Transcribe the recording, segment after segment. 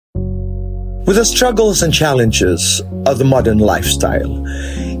With the struggles and challenges of the modern lifestyle,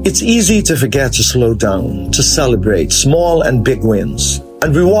 it's easy to forget to slow down, to celebrate small and big wins,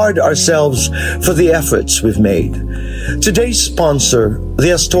 and reward ourselves for the efforts we've made. Today's sponsor,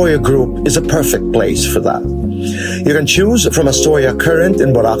 the Astoria Group, is a perfect place for that. You can choose from Astoria Current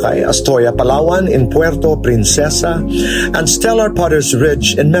in Boracay, Astoria Palawan in Puerto Princesa, and Stellar Potter's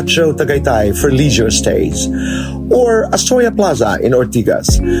Ridge in Metro Tagaytay for leisure stays, or Astoria Plaza in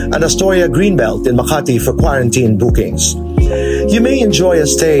Ortigas and Astoria Greenbelt in Makati for quarantine bookings. You may enjoy a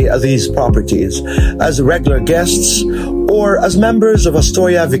stay at these properties as regular guests or as members of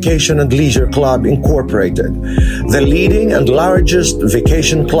Astoria Vacation and Leisure Club Incorporated, the leading and largest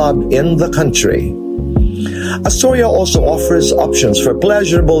vacation club in the country. Astoria also offers options for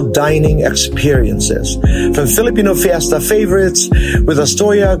pleasurable dining experiences, from Filipino fiesta favorites with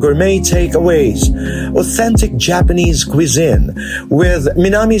Astoria gourmet takeaways, authentic Japanese cuisine with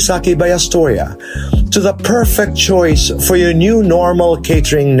Minami Sake by Astoria, to the perfect choice for your new normal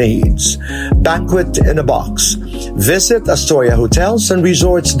catering needs, Banquet in a Box. Visit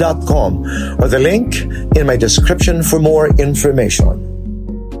AstoriaHotelsandResorts.com or the link in my description for more information.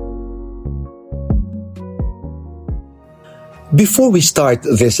 Before we start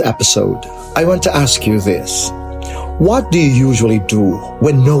this episode, I want to ask you this. What do you usually do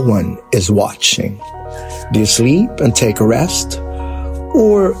when no one is watching? Do you sleep and take a rest?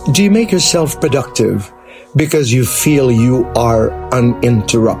 Or do you make yourself productive because you feel you are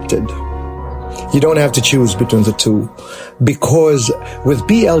uninterrupted? You don't have to choose between the two, because with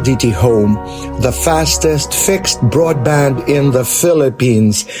PLDT Home, the fastest fixed broadband in the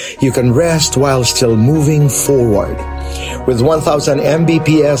Philippines, you can rest while still moving forward. With 1000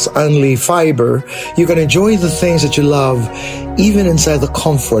 Mbps only fiber, you can enjoy the things that you love even inside the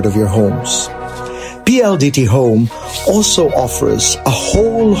comfort of your homes. PLDT Home also offers a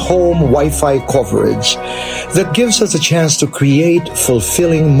whole home Wi-Fi coverage that gives us a chance to create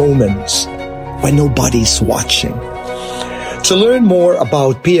fulfilling moments when nobody's watching. To learn more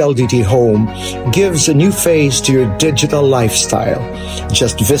about PLDT Home gives a new face to your digital lifestyle.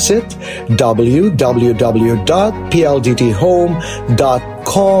 Just visit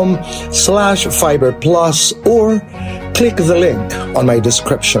www.pldthome.com/fiberplus or click the link on my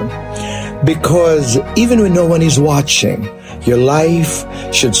description. Because even when no one is watching, your life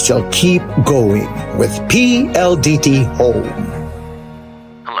should still keep going with PLDT Home.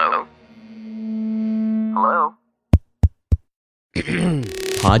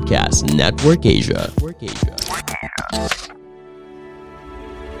 Podcast Network Asia.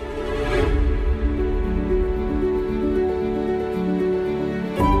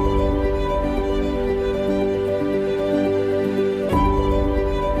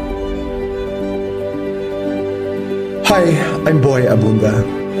 Hi, I'm Boy Abunda.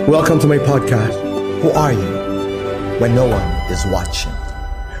 Welcome to my podcast. Who are you when no one is watching?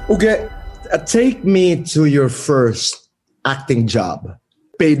 Okay, take me to your first acting job,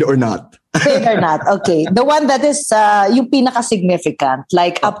 paid or not. Paid or not, okay. The one that is yung pinaka-significant,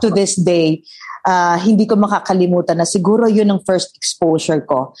 like up to this day, hindi ko makakalimutan na siguro yun ang first exposure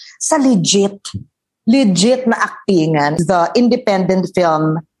ko sa legit na actingan. The independent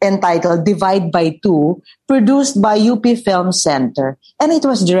film entitled Divide by Two, produced by UP Film Center, and it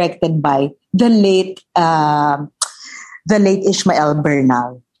was directed by the late Ishmael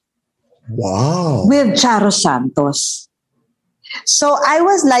Bernal. Wow. With Charo Santos. So I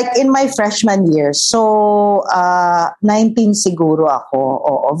was like in my freshman year. So 19 siguro ako.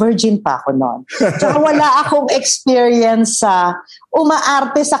 Oo, virgin pa ako noon. So wala akong experience sa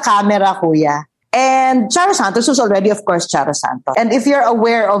umaarte sa camera, kuya. And Charo Santos was already, of course, Charo Santos. And if you're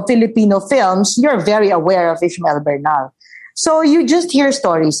aware of Filipino films, you're very aware of Ishmael Bernal. So you just hear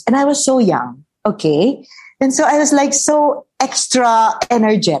stories. And I was so young. Okay? And so I was like so extra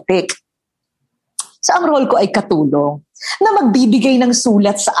energetic. So ang role ko ay katulong na magbibigay ng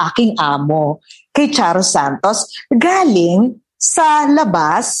sulat sa aking amo kay Charo Santos galing sa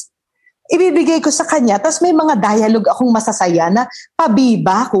labas. Ibibigay ko sa kanya, tapos may mga dialogue akong masasaya na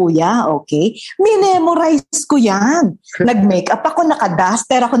pabiba, kuya, okay? Minemorize ko yan. Nag-makeup ako,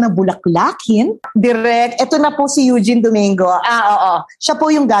 naka-duster ako ng bulaklakin. Direct, eto na po si Eugene Domingo. Oo. Siya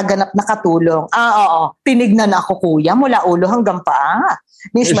po yung gaganap na katulong. Oo. Tinignan ako, kuya, mula ulo hanggang paa.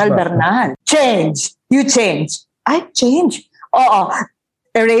 Ni Ishmael Bernal. Change. You change. I change. Oo.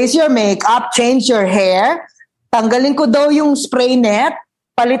 Erase your makeup, change your hair. Tanggalin ko daw yung spray net.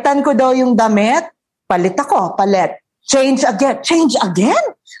 Palitan ko daw yung damit. Palit ako. Palit. Change again. Change again?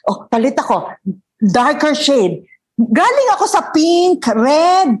 Oh, palit ako. Darker shade. Galing ako sa pink,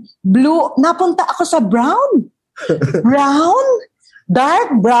 red, blue. Napunta ako sa brown. Brown?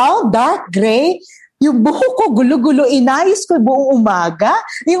 dark brown, dark gray. Yung buhok ko, gulo-gulo, inayos ko buong umaga.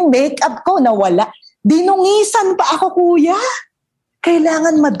 Yung makeup ko, nawala. Dinungisan pa ako, kuya.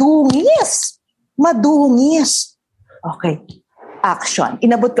 Kailangan madungis. Madungis. Okay. Action.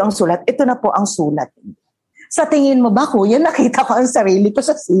 Inabot ko ang sulat. Ito na po ang sulat. Sa tingin mo ba, kuya, nakita ko ang sarili ko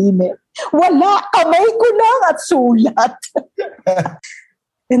sa sine? Wala. Kamay ko lang at sulat.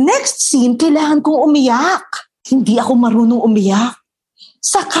 The next scene, kailangan kong umiyak. Hindi ako marunong umiyak.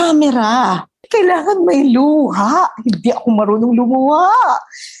 Sa camera. Kailangan may luha. Hindi ako marunong lumuha.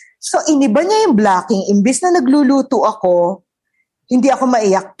 So, iniba niya yung blocking. Imbis na nagluluto ako, hindi ako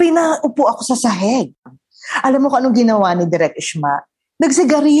maiyak, pinaupo ako sa sahig. Alam mo kung anong ginawa ni Direk Ishma?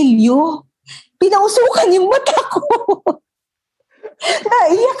 Nagsigarilyo. Pinausukan yung mata ko.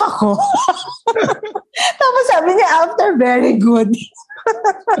 Naiyak ako. Tapos sabi niya, after, very good.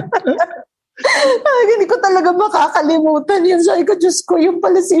 Ay, hindi ko talaga makakalimutan yun. Sabi ko, Diyos ko, yung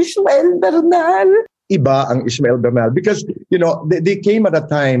pala si Ishmael Bernal. Iba ang Ishmael Bernal. Because, they came at a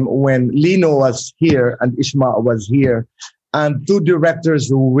time when Lino was here and Ishma was here. And two directors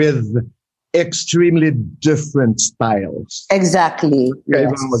with extremely different styles. Exactly.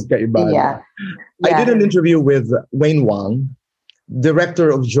 Kaibang magkaiba. Yeah. I did an interview with Wayne Wang, director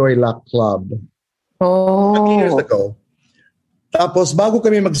of Joy Luck Club. Oh. 2 years ago. Tapos, bago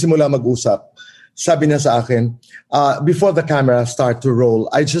kami magsimula mag-usap, sabi niya sa akin, before the camera start to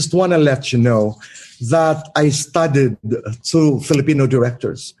roll, I just want to let you know that I studied two Filipino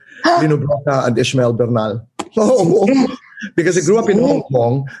directors, Lino Broca and Ishmael Bernal. Oh, because I grew up in Hong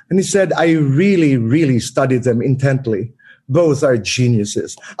Kong, and he said, I really, really studied them intently. Both are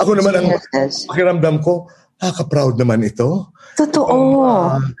geniuses. Ako naman ang pakiramdam ko, ka-proud naman ito.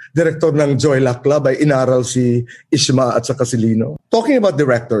 Totoo. Director ng Joy Luck Club ay inaral si Ishma at saka si Lino. Talking about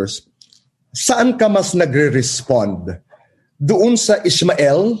directors, saan ka mas nagre-respond? Doon sa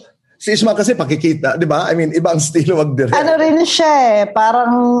Ishmael? Si Ishma kasi pakikita, di ba? I mean, iba ang estilo mag-direct. Ano rin siya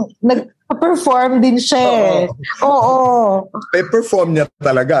parang nag-perform din siya Oo. Perform niya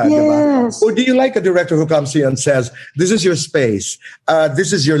talaga, yes. Di ba? Or do you like a director who comes here and says, this is your space,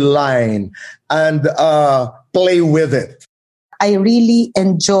 this is your line, and play with it? I really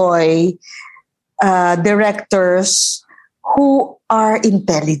enjoy directors who are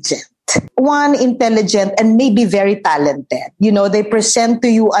intelligent. One, intelligent and maybe very talented. They present to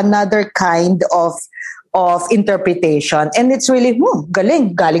you another kind of interpretation. And it's really,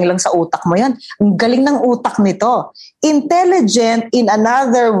 galing lang sa utak mo yan. Ang galing ng utak nito. Intelligent in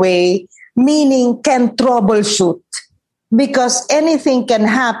another way, meaning can troubleshoot. Because anything can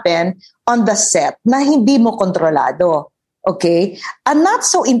happen on the set na hindi mo kontrolado. Okay? A not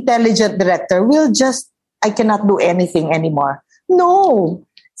so intelligent director will just, I cannot do anything anymore. No.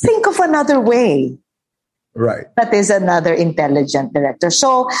 Think of another way. Right. That is another intelligent director.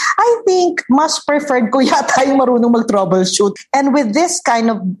 So, I think mas preferred ko yata yung marunong mag-troubleshoot. And with this kind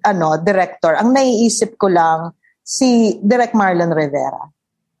of director, ang naiisip ko lang si Direk Marlon Rivera.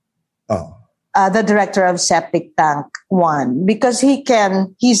 Oh. The director of Septic Tank 1. Because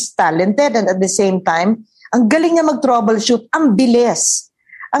he's talented and at the same time, ang galing niya mag-troubleshoot, ang bilis.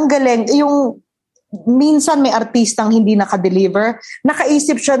 Ang galing. Minsan may artistang hindi nakadeliver,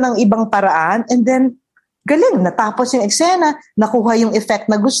 nakaisip siya ng ibang paraan, and then, galing, natapos yung eksena, nakuha yung effect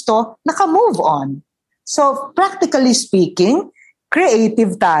na gusto, naka-move on. So, practically speaking,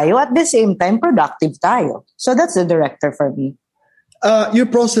 creative tayo, at the same time, productive tayo. So, that's the director for me. Your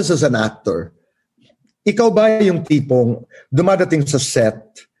process as an actor, ikaw ba yung tipong dumadating sa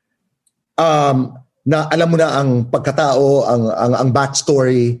set, na alam mo na ang pagkatao, ang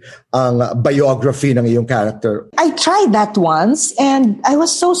backstory, ang biography ng iyong character? I tried that once and I was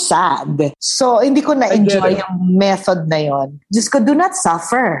so sad. So, hindi ko na-enjoy yung method na yon. Diyos ko, do not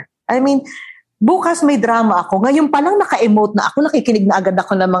suffer. I mean, bukas may drama ako. Ngayon pa lang naka-emote na ako, nakikinig na agad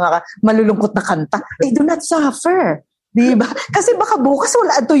ako ng mga malulungkot na kanta. Do not suffer. Diba? Kasi baka bukas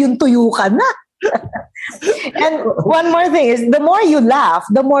wala tuyong-tuyo ka na. And one more thing is, the more you laugh,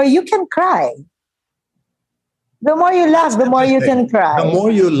 the more you can cry. The more you laugh, the more you can cry. The more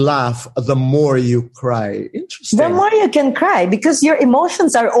you laugh, the more you cry. Interesting. The more you can cry because your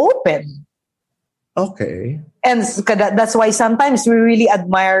emotions are open. Okay. And that's why sometimes we really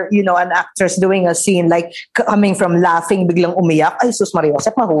admire, an actress doing a scene like coming from laughing, biglang umiyak. Ay, sus Maria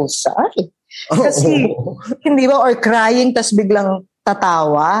Josep, mahusay. Kasi, hindi ba? Or crying, tas biglang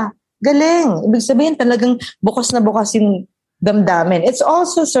tatawa. Galing. Ibig sabihin talagang bukas na bukas yung damdamin. It's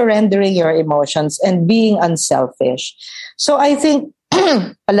also surrendering your emotions and being unselfish. So I think,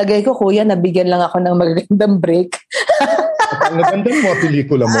 palagay ko, kuya, nabigyan lang ako ng magandang break. Ang magandang mo,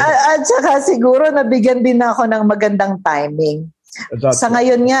 pelikula mo. At saka siguro nabigyan din ako ng magandang timing. Sa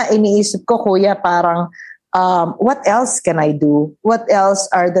ngayon nga, iniisip ko, Kuya, parang, what else can I do? What else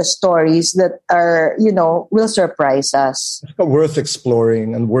are the stories that are, will surprise us? Worth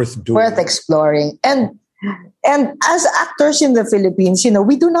exploring and worth doing. Worth exploring. And as actors in the Philippines,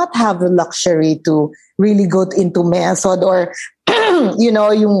 we do not have the luxury to really go into method or,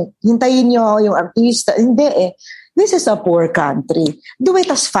 yung hintayin nyo yung artista. Hindi eh. This is a poor country. Do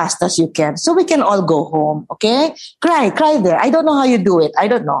it as fast as you can so we can all go home, okay? Cry there. I don't know how you do it. I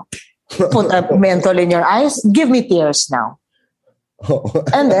don't know. Put a menthol in your eyes. Give me tears now.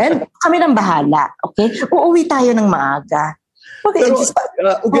 And then, kami nang bahala, okay? Uuwi tayo ng maaga. Okay,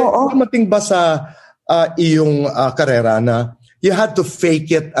 dumating ba sa iyong karera na you had to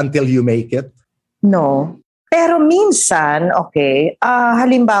fake it until you make it? No. Pero minsan, okay,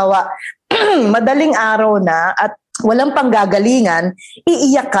 halimbawa, madaling araw na at walang panggagalingan,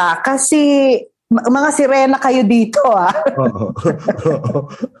 iiyak ka kasi mga sirena kayo dito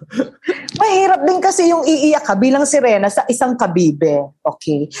Mahirap din kasi yung iiyak ka bilang sirena sa isang kabibe.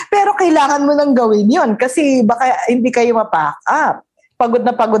 Okay? Pero kailangan mo nang gawin yon kasi baka hindi kayo mapack up. Pagod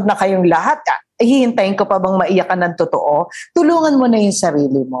na kayong lahat. Hihintayin ko pa bang maiyak ka ng totoo? Tulungan mo na yung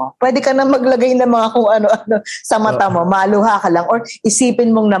sarili mo. Pwede ka na maglagay ng mga kung ano-ano sa mata mo. Maluha ka lang. Or isipin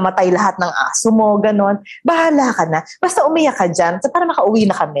mong namatay lahat ng aso mo. Ganon. Bahala ka na. Basta umiyak ka dyan. Para makauwi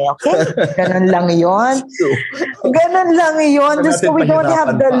na kami. Okay? Ganon lang yun. Ganon lang yun. Just we don't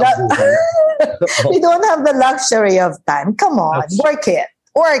have the we don't have the luxury of time. Come on. Work it.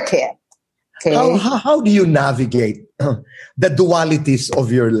 Okay. How do you navigate the dualities of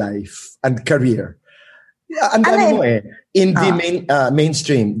your life and career? Ang dami mo indie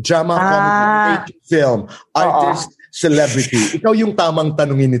mainstream, drama, comedy, film, artist, celebrity. Ikaw yung tamang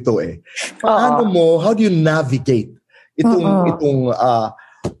tanungin nito how do you navigate itong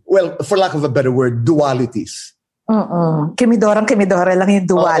for lack of a better word, dualities? Kimidora lang yung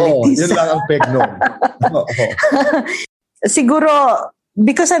dualities. Yun lang ang peg nun. Siguro,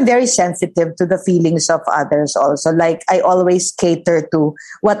 because I'm very sensitive to the feelings of others also. Like, I always cater to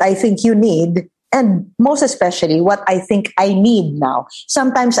what I think you need and most especially what I think I need now.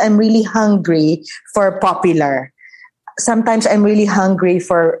 Sometimes I'm really hungry for popular. Sometimes I'm really hungry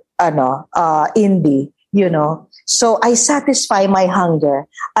for, indie, So I satisfy my hunger.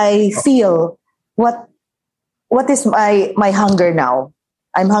 I feel what is my hunger now?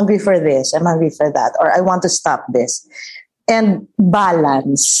 I'm hungry for this. I'm hungry for that. Or I want to stop this. And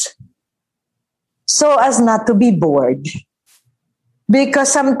balance so as not to be bored,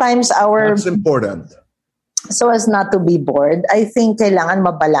 because sometimes that's important. So as not to be bored, I think kailangan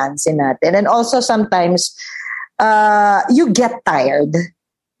mabalance natin. And also sometimes you get tired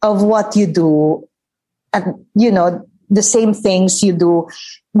of what you do, and the same things you do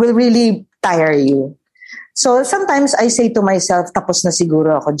will really tire you. So sometimes I say to myself, tapos na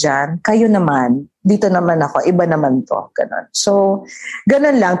siguro ako dyan. Kayo naman, dito naman ako, iba naman to. Ganun. So,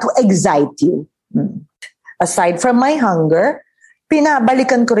 ganun lang, to excite you. Aside from my hunger,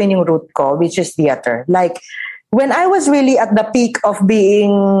 pinabalikan ko rin yung root ko, which is theater. Like, when I was really at the peak of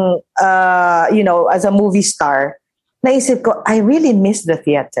being, as a movie star, naisip ko, I really miss the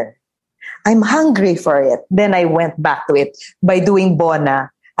theater. I'm hungry for it. Then I went back to it by doing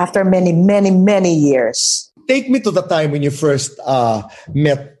Bona after many, many, many years. Take me to the time when you first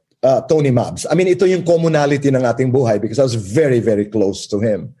met Tony Mabs. I mean, ito yung commonality ng ating buhay because I was very, very close to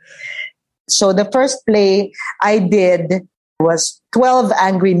him. So the first play I did was 12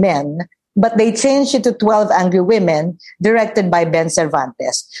 Angry Men, but they changed it to 12 Angry Women, directed by Ben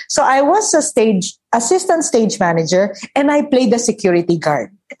Cervantes. So I was assistant stage manager, and I played the security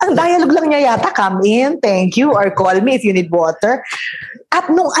guard. Ang dialogue lang niya yata, come in, thank you, or call me if you need water.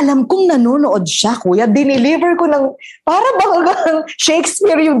 At nung alam kong nanonood siya, Kuya, dineliver ko ng, para bang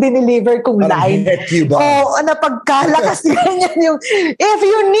Shakespeare yung dineliver kong line. Napagkalakas ganyan yung, if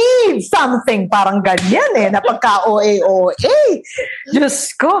you need something, parang ganyan napagka-OA.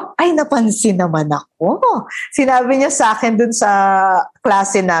 Diyos ko, ay napansin naman ako. Sinabi niya sa akin dun sa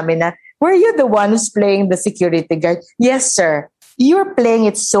klase namin na, were you the one who's playing the security guard? Yes, sir. You're playing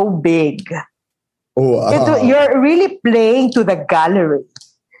it so big. Oh, wow. You're really playing to the gallery.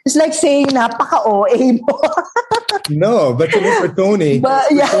 It's like saying, napaka-OA mo. No, but for Tony,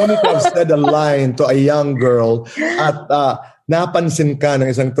 Tony could have said a line to a young girl at napansin ka ng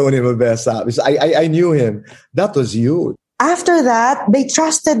isang Tony Mabesa. I knew him. That was you. After that, they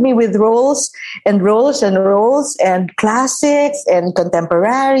trusted me with roles and classics and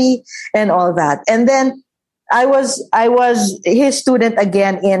contemporary and all that. And then I was his student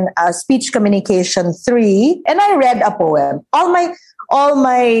again in Speech Communication 3, and I read a poem. all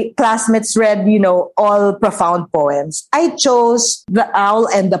my classmates read, all profound poems. I chose The Owl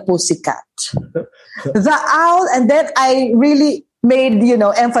and the Pussycat. The Owl, and then I really made,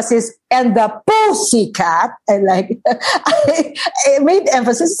 emphasis, and the Pussycat. I made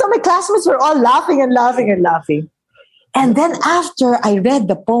emphasis. So my classmates were all laughing and laughing and laughing. And then after I read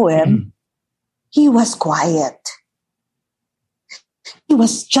the poem, he was quiet. He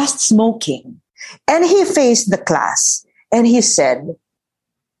was just smoking. And he faced the class and he said,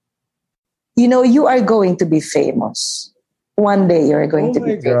 you are going to be famous. One day you're going to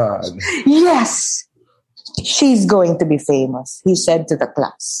be famous. God. Yes. She's going to be famous, he said to the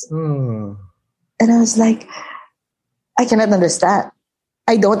class. And I was like, I cannot understand.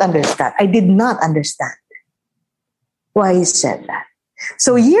 I don't understand. I did not understand why he said that.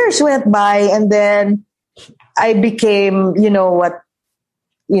 So years went by, and then I became, a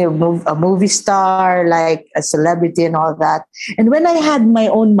movie star, like a celebrity and all that. And when I had my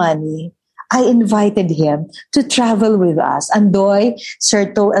own money, I invited him to travel with us. Andoy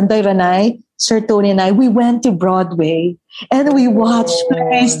Ranay, Sir Tony and I, we went to Broadway and we watched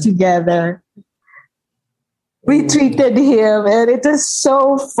plays together. We treated him and it was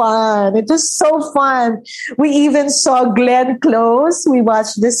so fun. We even saw Glenn Close. We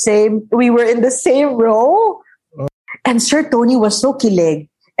were in the same row. And Sir Tony was so kilig.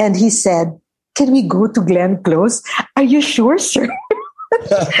 And he said, can we go to Glenn Close? Are you sure, sir? I'm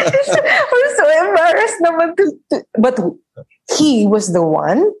so embarrassed. But he was the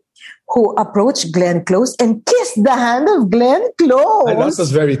one who approached Glenn Close and kissed the hand of Glenn Close. And that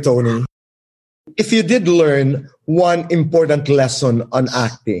was very Tony. If you did learn one important lesson on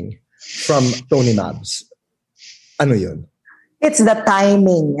acting from Tony Mabs, ano yun? It's the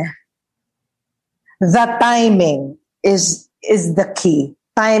timing. The timing is the key.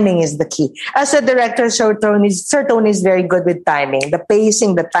 Timing is the key. As a director, Sir Tony is very good with timing. The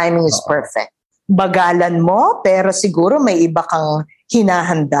pacing, the timing is perfect. Bagalan mo, pero siguro may iba kang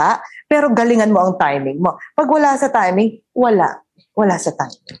hinahanda, pero galingan mo ang timing mo. Pag wala sa timing, wala. Wala sa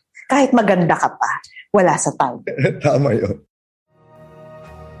timing. Kahit maganda ka pa, wala sa timing. Tama yun.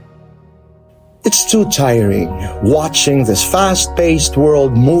 It's too tiring watching this fast-paced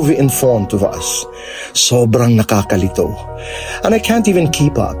world move in front of us. Sobrang nakakalito. And I can't even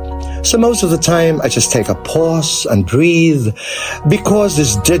keep up. So most of the time, I just take a pause and breathe because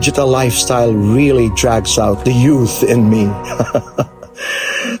this digital lifestyle really drags out the youth in me.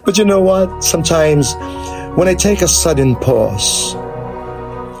 But you know what? Sometimes when I take a sudden pause,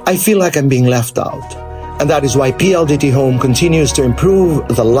 I feel like I'm being left out. And that is why PLDT Home continues to improve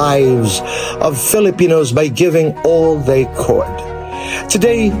the lives of Filipinos by giving all they could.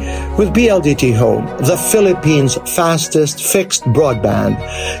 Today, with PLDT Home, the Philippines' fastest fixed broadband,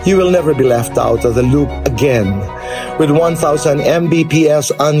 you will never be left out of the loop again. With 1,000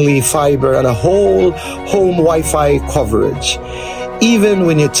 Mbps only fiber and a whole home Wi-Fi coverage. Even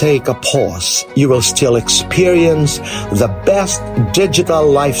when you take a pause, you will still experience the best digital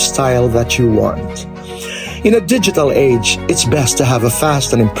lifestyle that you want. In a digital age, it's best to have a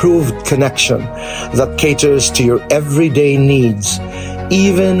fast and improved connection that caters to your everyday needs,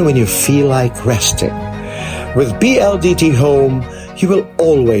 even when you feel like resting. With PLDT Home, you will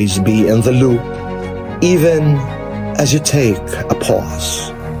always be in the loop, even as you take a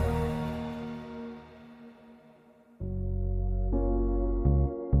pause.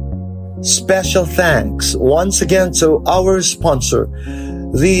 Special thanks once again to our sponsor,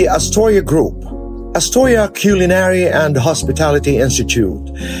 the Astoria Group. Astoria Culinary and Hospitality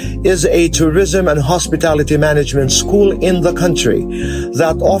Institute is a tourism and hospitality management school in the country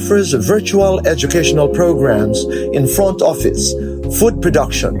that offers virtual educational programs in front office, food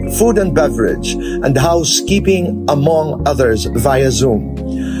production, food and beverage, and housekeeping, among others, via Zoom.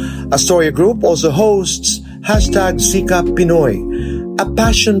 Astoria Group also hosts #Sikap Pinoy, a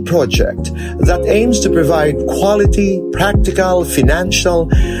passion project that aims to provide quality, practical, financial,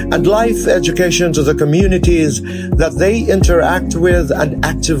 and life education to the communities that they interact with and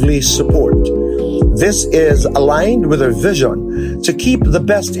actively support. This is aligned with their vision to keep the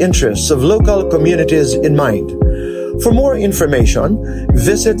best interests of local communities in mind. For more information,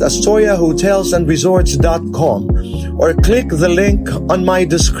 visit AstoriaHotelsAndResorts.com or click the link on my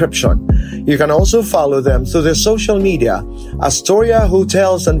description. You can also follow them through their social media, Astoria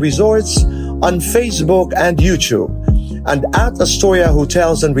Hotels and Resorts on Facebook and YouTube, and at Astoria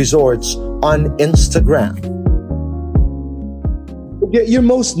Hotels and Resorts on Instagram. Your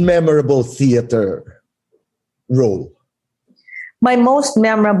most memorable theater role? My most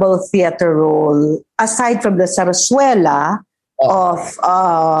memorable theater role, aside from the Zarzuela of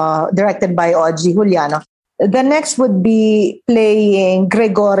directed by Audrey Juliano, The next would be playing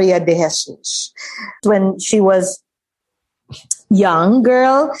Gregoria de Jesus. When she was young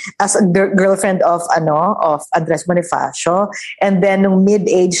girl, as a girlfriend of Andres Bonifacio, and then nung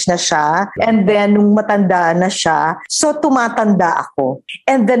mid-age na siya, and then nung matanda na siya, so tumatanda ako.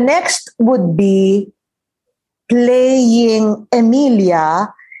 And the next would be playing Emilia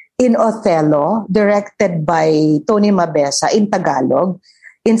in Othello, directed by Tony Mabesa in Tagalog,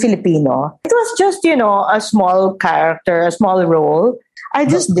 in Filipino. It was just, a small character, a small role. I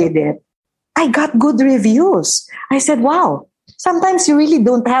just did it. I got good reviews. I said, wow, sometimes you really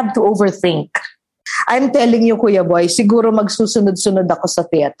don't have to overthink. I'm telling you, Kuya Boy, siguro magsusunod-sunod ako sa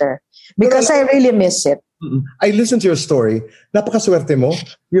theater because I really miss it. I listened to your story. Napakaswerte mo.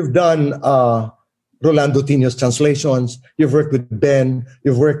 You've done Rolando Tino's translations. You've worked with Ben.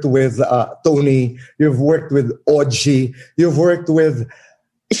 You've worked with Tony. You've worked with Oji. You've worked with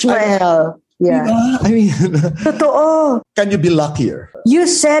Ishmael. Yeah. I mean, totoo. Can you be luckier? You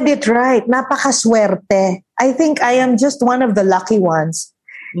said it right. Napakaswerte. I think I am just one of the lucky ones.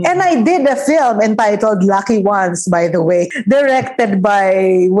 And I did a film entitled Lucky Ones, by the way, directed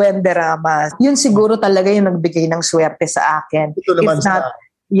by Wenderama. Yun siguro talaga yung nagbigay ng swerte sa akin. Ito naman If not,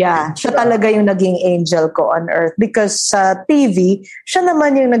 siya talaga yung naging angel ko on earth because sa TV, siya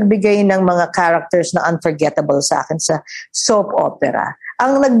naman yung nagbigay ng mga characters na unforgettable sa akin sa soap opera.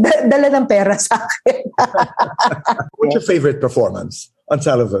 Ang nagdala ng pera sa akin. What's your favorite performance on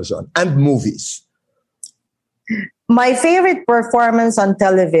television and movies? My favorite performance on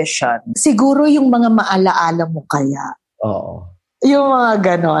television, siguro yung mga maalaala mo kaya. Oo. Yung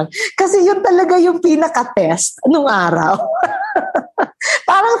mga ganon. Kasi yun talaga yung pinaka-test nung araw.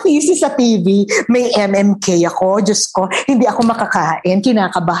 Parang thesis sa TV, may MMK ako, Diyos ko, hindi ako makakain,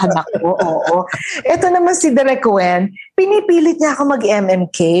 kinakabahan ako, oo. Ito naman si Direk Wen, pinipilit niya ako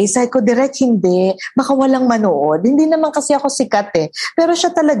mag-MMK, sabi ko, Direk, hindi, baka walang manood, hindi naman kasi ako sikat eh. Pero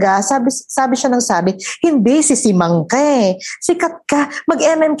siya talaga, sabi siya ng sabi, hindi, sisimang ka eh, sikat ka,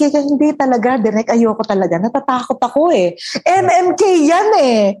 mag-MMK ka, hindi talaga, Direk, ayoko talaga, natatakot ako eh. MMK yan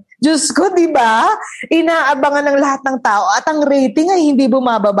eh. Diyos ko, di ba? Inaabangan ng lahat ng tao at ang rating ay hindi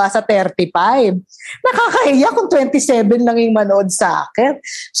bumababa sa 35. Nakakahiya kung 27 lang yung manood sa akin.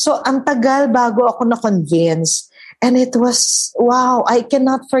 So, ang tagal bago ako na-convince. And it was, wow, I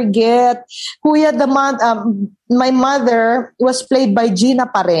cannot forget. Kuya, my mother was played by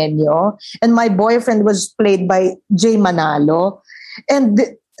Gina Pareño and my boyfriend was played by Jay Manalo.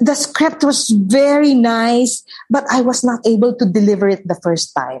 And the script was very nice, but I was not able to deliver it the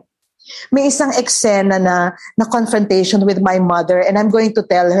first time. May isang eksena na confrontation with my mother and I'm going to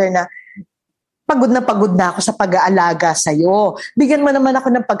tell her na pagod na ako sa pag-aalaga sa'yo. Bigyan mo naman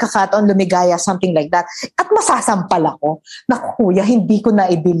ako ng pagkakataon lumigaya, something like that. At masasampal ako. Naku, kuya, hindi ko na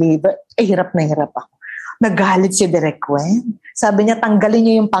i-deliver. Hirap na hirap ako. Nagalit si Direk Wen. Sabi niya, tanggalin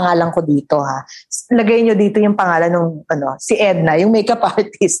niyo yung pangalan ko dito ha. Lagay niyo dito yung pangalan ng si Edna, yung makeup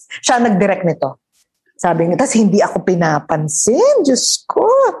artist. Siya nag-direct nito. Sabi niya, tas hindi ako pinapansin. Diyos ko,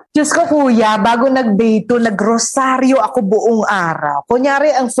 kuya, bago nag-day 2, nag-rosaryo ako buong araw.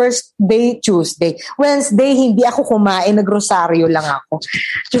 Kunyari, ang first day, Tuesday. Wednesday, hindi ako kumain, nag-rosaryo lang ako.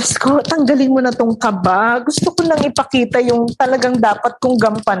 Diyos ko, tanggalin mo na tong kaba. Gusto ko lang ipakita yung talagang dapat kong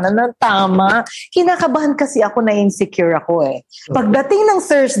gampanan na tama. Kinakabahan kasi ako na insecure ako eh. Pagdating ng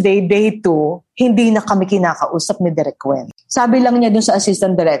Thursday, day 2, hindi na kami kinakausap ni Direk Wen. Sabi lang niya dun sa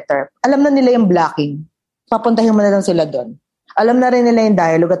assistant director, alam na nila yung blocking. Papuntahin mo na lang sila doon. Alam na rin nila yung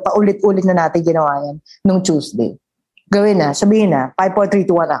dialogue at paulit-ulit na natin ginawa yan nung Tuesday. Gawin na, sabihin na, 5, 4,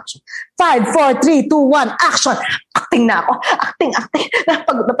 3, 2, 1, action. 5, 4, 3, 2, 1, action! Acting na ako. Acting.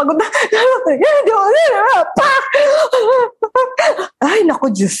 Napagod na. Ay,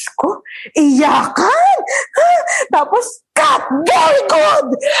 naku, Diyos ko. Iyakan! Tapos, cut! Very good!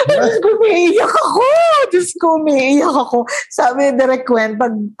 Diyos ko, umiiyak ako. Sabi ni Direk Wen,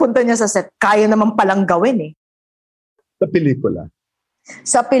 pagpunta niya sa set, kaya naman palang gawin eh.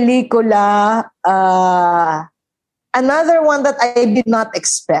 Sa pelikula, another one that I did not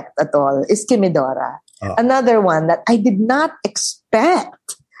expect at all is Kimidora. Another one that I did not expect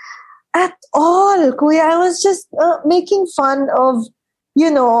at all. Kuya, I was just making fun of,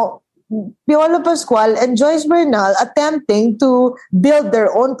 Piolo Pascual and Joyce Bernal attempting to build their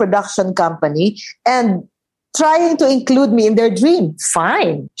own production company and trying to include me in their dream.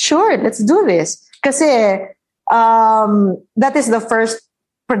 Fine. Sure, let's do this. Kasi that is the first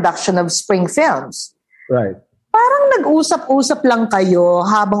production of Spring Films. Right. Parang nag-usap-usap lang kayo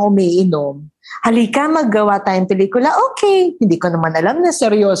habang umiinom. Halika, maggawa tayong pelikula. Okay, hindi ko naman alam na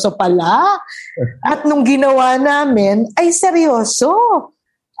seryoso pala. At nung ginawa namin, ay seryoso.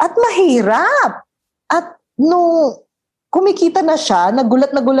 At mahirap. At nung kumikita na siya, nagulat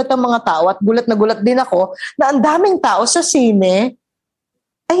ang mga tao at gulat na gulat din ako na ang daming tao sa sine.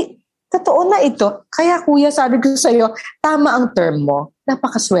 Ay, totoo na ito. Kaya kuya, sabi ko sa'yo, tama ang term mo.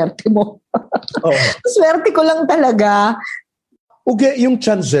 Napakaswerte mo. Oh. Swerte ko lang talaga. Okay, yung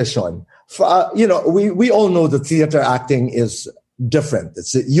transition. We all know that theater acting is different.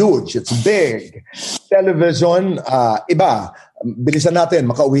 It's huge. It's big. Television, iba. Bilisan natin,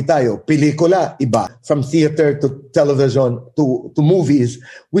 makauwi tayo. Pelikula, iba. From theater to television to movies,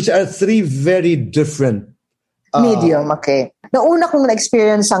 which are three very different medium, okay. Nauna kong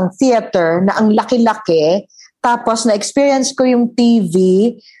na-experience ang theater na ang laki-laki, tapos na-experience ko yung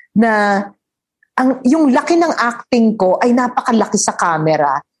TV na yung laki ng acting ko ay napakalaki sa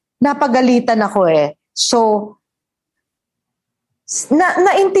camera. Napagalitan ako eh. So,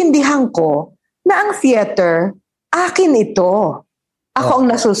 naintindihan ko na ang theater, akin ito. Ako ang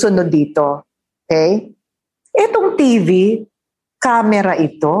nasusunod dito. Okay? Itong TV, camera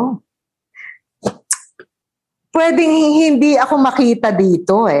ito. Pwedeng hindi ako makita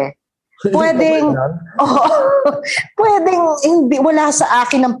dito eh. Pwedeng hindi, wala sa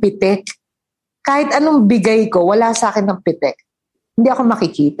akin ang pitik. Kahit anong bigay ko, wala sa akin ng pitik. Hindi ako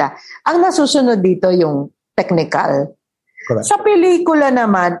makikita. Ang nasusunod dito yung technical. Correct. Sa pelikula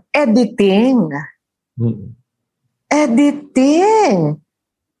naman, editing. Editing.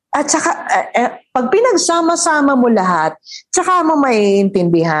 At saka, pag pinagsama-sama mo lahat, saka mo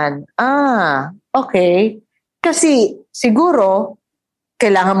maiintindihan. Okay. Kasi siguro,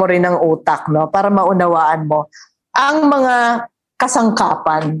 kailangan mo rin ng utak, no? Para maunawaan mo ang mga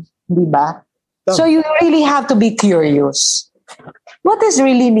kasangkapan, di ba? So you really have to be curious. What is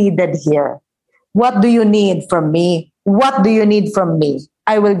really needed here? What do you need from me? What do you need from me?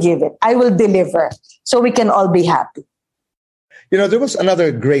 I will give it. I will deliver. So we can all be happy. There was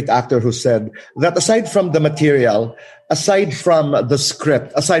another great actor who said that aside from the material, aside from the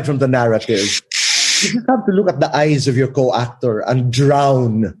script, aside from the narrative, you just have to look at the eyes of your co-actor and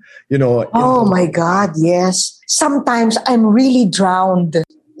drown, Oh my God, yes. Sometimes I'm really drowned.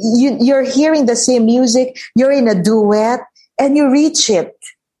 You're hearing the same music, you're in a duet, and you reach it.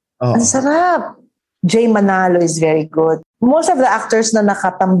 Ang sarap. Jay Manalo is very good. Most of the actors na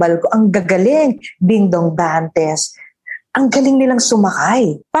nakatambal ko, ang gagaling. Ding Dong Dantes. Ang galing nilang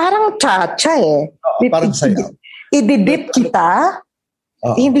sumakay. Parang cha-cha eh. Parang sayaw. Ididip kita,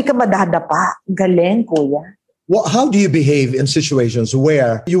 hindi ka madadapa. Galing, kuya. Well, how do you behave in situations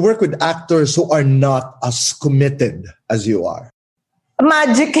where you work with actors who are not as committed as you are?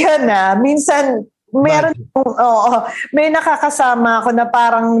 Magic yan Minsan, may nakakasama ako na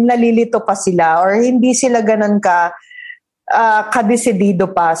parang nalilito pa sila or hindi sila ganun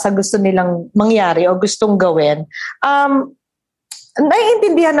kadesidido pa sa gusto nilang mangyari o gustong gawin.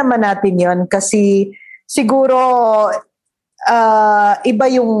 Naiintindihan naman natin yon kasi siguro iba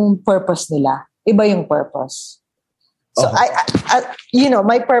yung purpose nila. Iba yung purpose. So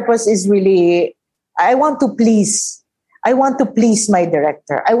my purpose is really, I want to please my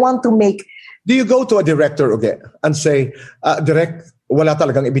director. I want to make. Do you go to a director and say, Direct, wala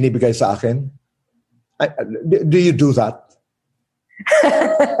talagang ibinibigay sa akin? Do you do that?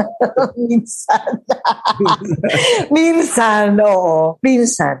 Minsan, oo.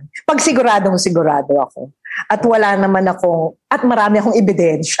 Minsan. Pag sigurado ako. At wala naman at marami akong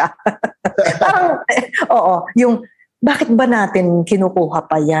ebidensya. Parang, yung, bakit ba natin kinukuha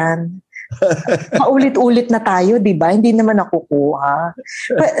pa yan? Paulit-ulit na tayo, di ba? Hindi naman nakukuha.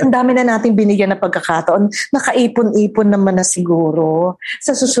 Ang dami na natin binigyan ng pagkakataon. Nakaipon-ipon naman na siguro.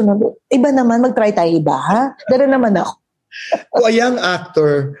 Sa susunod, iba naman, mag-try tayo iba, ha? Gano'n naman ako. To a young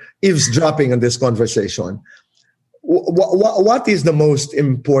actor eavesdropping on this conversation, what is the most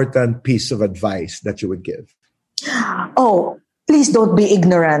important piece of advice that you would give? Please don't be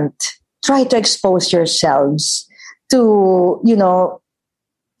ignorant. Try to expose yourselves to,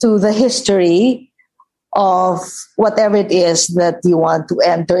 to the history of whatever it is that you want to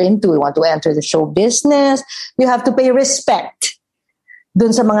enter into. You want to enter the show business. You have to pay respect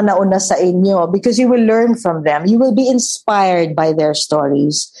dun sa mga nauna sa inyo because you will learn from them. You will be inspired by their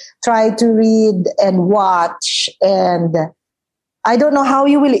stories. Try to read and watch, and I don't know how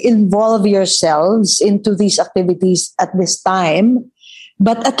you will involve yourselves into these activities at this time,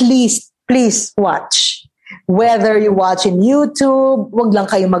 but at least please watch. Whether you watch in YouTube, wag lang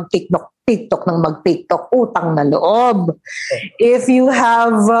kayo mag-TikTok ng mag-TikTok, utang na loob. If you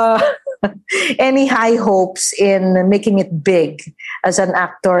have any high hopes in making it big as an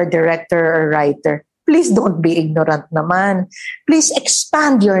actor, director, or writer, please don't be ignorant naman. Please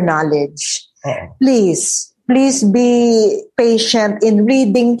expand your knowledge. Please be patient in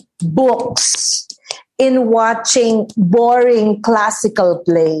reading books in watching boring classical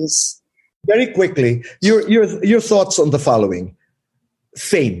plays. Very quickly, your thoughts on the following.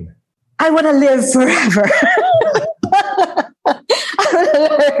 Fame. I want to live forever. I want to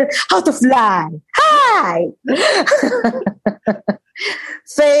learn how to fly. Hi!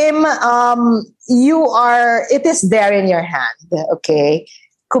 Fame, it is there in your hand, okay?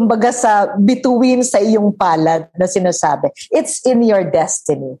 Kumbaga sa bituin sa iyong palad na sinasabi, it's in your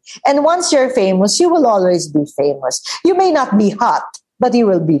destiny. And once you're famous, you will always be famous. You may not be hot, but you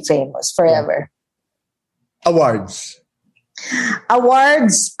will be famous forever. Awards.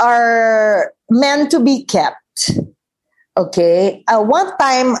 Awards are meant to be kept. Okay? One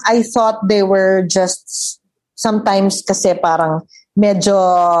time, I thought they were just, sometimes kasi parang medyo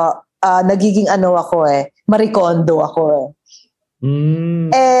nagiging marikondo ako .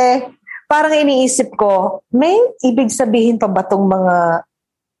 Parang iniisip ko, may ibig sabihin pa ba tong mga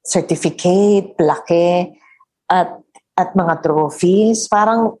certificate, plaque, at mga trophies?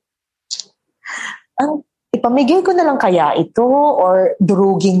 Parang, ipamigay ko na lang kaya ito or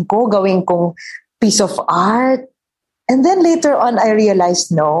durugin ko, gawin kong piece of art. And then later on, I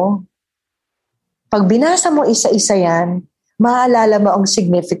realized, no. Pag binasa mo isa-isa yan, maalala mo ang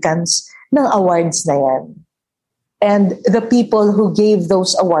significance ng awards na yan. And the people who gave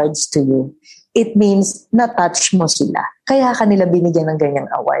those awards to you, it means na-touch mo sila. Kaya kanila binigyan ng ganyang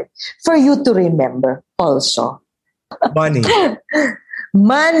award. For you to remember also. Money.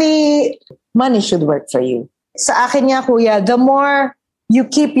 Money should work for you. Sa akin nga, kuya, the more you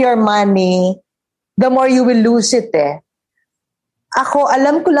keep your money, the more you will lose it . Ako,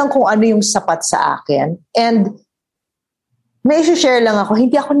 alam ko lang kung ano yung sapat sa akin. And may share lang ako,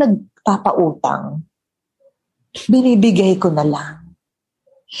 hindi ako nagpapautang. Binibigay ko na lang.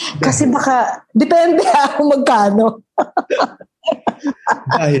 Kasi baka, depende ako magkano.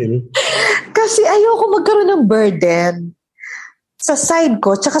 Dahil? Kasi ayoko magkaroon ng burden sa side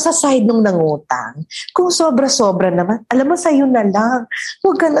ko, tsaka sa side nung nangutang. Kung sobra-sobra naman, alam mo, sa'yo na lang.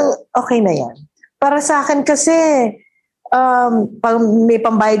 Huwag ka nang, okay na yan. Para sa akin kasi, pag may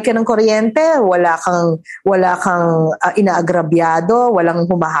pambayad ka ng kuryente, wala kang inaagrabyado, walang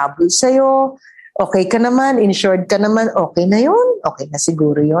humahabol sa'yo, okay ka naman, insured ka naman, okay na yun. Okay na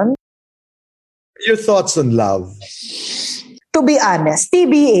siguro yun. Your thoughts on love? To be honest,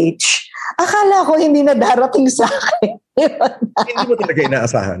 TBH, akala ko hindi na darating sa akin. Hindi mo talaga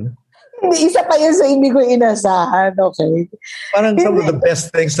inaasahan? Hindi, isa pa yun sa hindi ko inaasahan, okay? Parang some of the best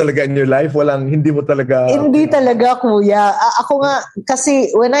things talaga in your life, hindi mo talaga... Hindi talaga, kuya. Ako nga,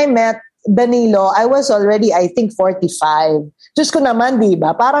 kasi when I met Danilo, I was already, I think, 45. Diyos ko naman, di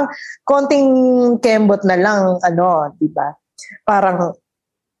ba? Parang konting kembot na lang, di ba? Parang,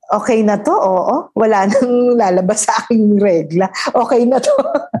 okay na to, oo. Wala nang lalabas sa aking regla. Okay na to.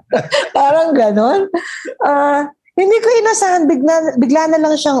 Parang ganon. Hindi ko inasahan, bigla na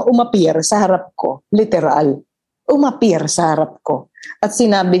lang siyang umapir sa harap ko. Literal. Umapir sa harap ko. At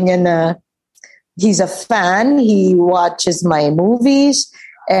sinabi niya na he's a fan, he watches my movies,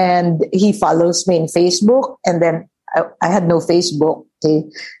 and he follows me in Facebook. And then, I had no Facebook. Okay?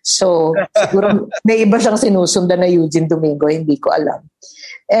 So, siguro may iba siyang sinusundan na Eugene Domingo, hindi ko alam.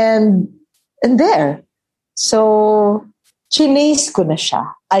 And there. So, chinase ko na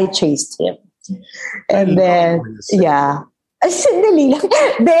siya. I chased him. And then, yeah. Ay, sandali lang.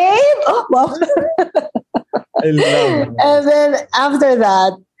 Babe! Oh, wow. I love it. And then, after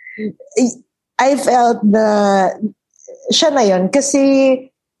that, I felt na siya na yun. Kasi,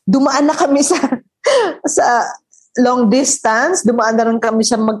 dumaan na kami sa long distance. Dumaan na rin kami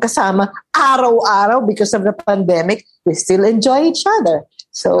sa magkasama araw-araw because of the pandemic. We still enjoy each other.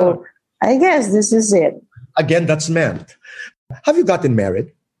 So, I guess this is it. Again, that's meant. Have you gotten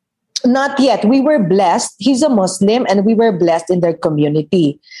married? Not yet. We were blessed. He's a Muslim and we were blessed in their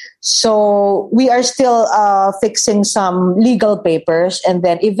community. So, we are still fixing some legal papers and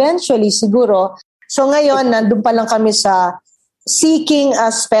then eventually, siguro, so ngayon, nandun pa lang kami sa seeking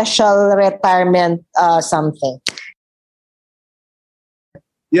a special retirement something.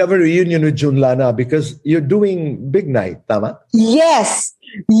 You have a reunion with June Lana because you're doing Big Night, tama? Yes,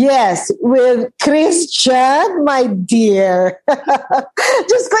 with Christian, my dear.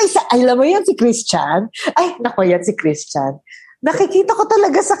 Diyos ko, alam mo yan si Christian? Ay, nako yan si Christian. Nakikita ko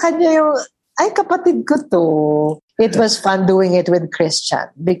talaga sa kanya yung, ay, kapatid ko to. It was fun doing it with Christian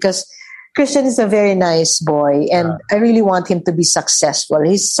because Christian is a very nice boy and I really want him to be successful.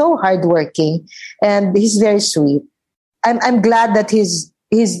 He's so hardworking and he's very sweet. I'm glad that he's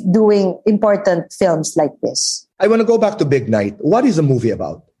doing important films like this. I want to go back to Big Night. What is the movie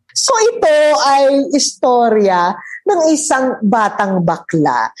about? So ito ay istorya ng isang batang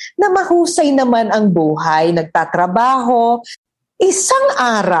bakla na mahusay naman ang buhay, nagtatrabaho. Isang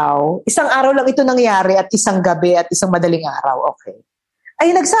araw lang ito nangyari at isang gabi at isang madaling araw, okay.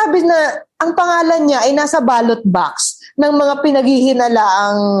 Ay nagsabi na ang pangalan niya ay nasa ballot box ng mga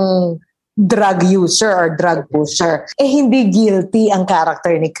pinaghihinalaang drug user or drug pusher. Hindi guilty ang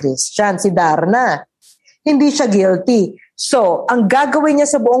character ni Christian, si Darna. Hindi siya guilty. So, ang gagawin niya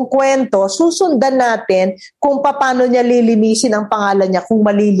sa buong kwento, susundan natin kung paano niya lilinisin ang pangalan niya, kung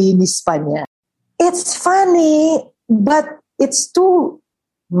malilinis pa niya. It's funny, but it's too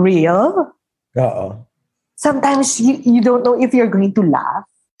real. Sometimes you don't know if you're going to laugh.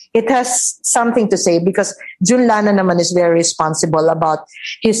 It has something to say because Jun Lana naman is very responsible about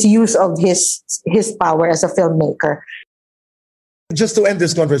his use of his power as a filmmaker. Just to end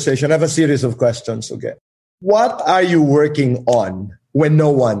this conversation, I have a series of questions, okay? What are you working on when no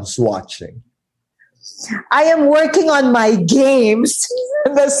one's watching? I am working on my games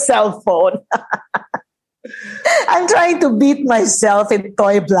on the cell phone. I'm trying to beat myself in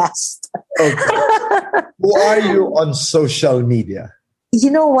Toy Blast. Okay. Who are you on social media? You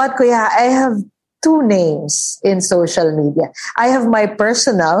know what, Kuya? I have two names in social media. I have my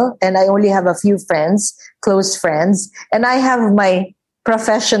personal, and I only have a few friends, close friends. And I have my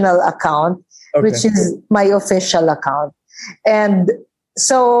professional account, which is my official account. And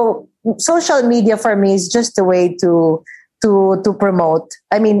so social media for me is just a way to promote,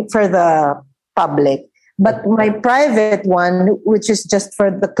 for the public. But my private one, which is just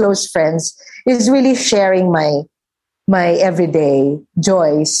for the close friends, is really sharing my everyday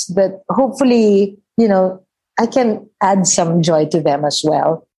joys that hopefully, I can add some joy to them as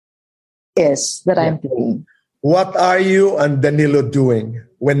well. Yes, that I'm doing. What are you and Danilo doing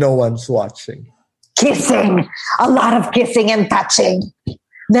when no one's watching? Kissing. A lot of kissing and touching.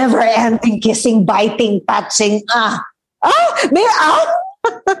 Never ending kissing, biting, touching.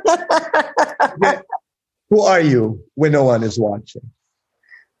 Who are you when no one is watching?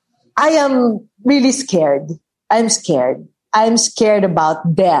 I am really scared. I'm scared. I'm scared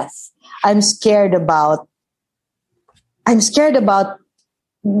about death. I'm scared about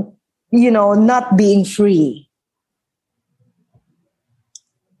not being free.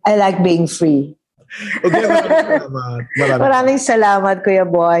 I like being free. Okay, maraming salamat, Kuya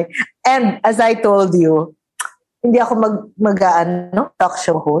Boy. And as I told you, hindi ako talk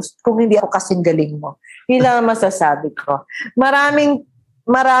show host kung hindi ako kasing galing mo. Yun lang ang masasabi ko. Maraming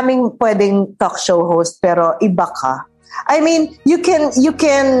pwedeng talk show host pero iba ka. You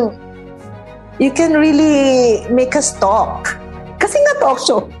can really make us talk. Kasi nga talk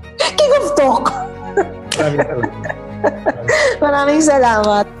show. King of talk. Maraming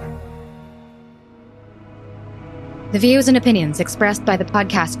salamat. The views and opinions expressed by the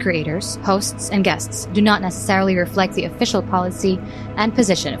podcast creators, hosts, and guests do not necessarily reflect the official policy and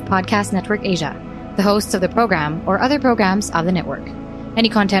position of Podcast Network Asia, the hosts of the program, or other programs of the network. Any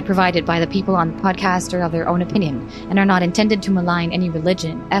content provided by the people on the podcast are of their own opinion and are not intended to malign any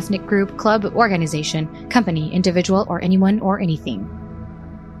religion, ethnic group, club, organization, company, individual, or anyone or anything.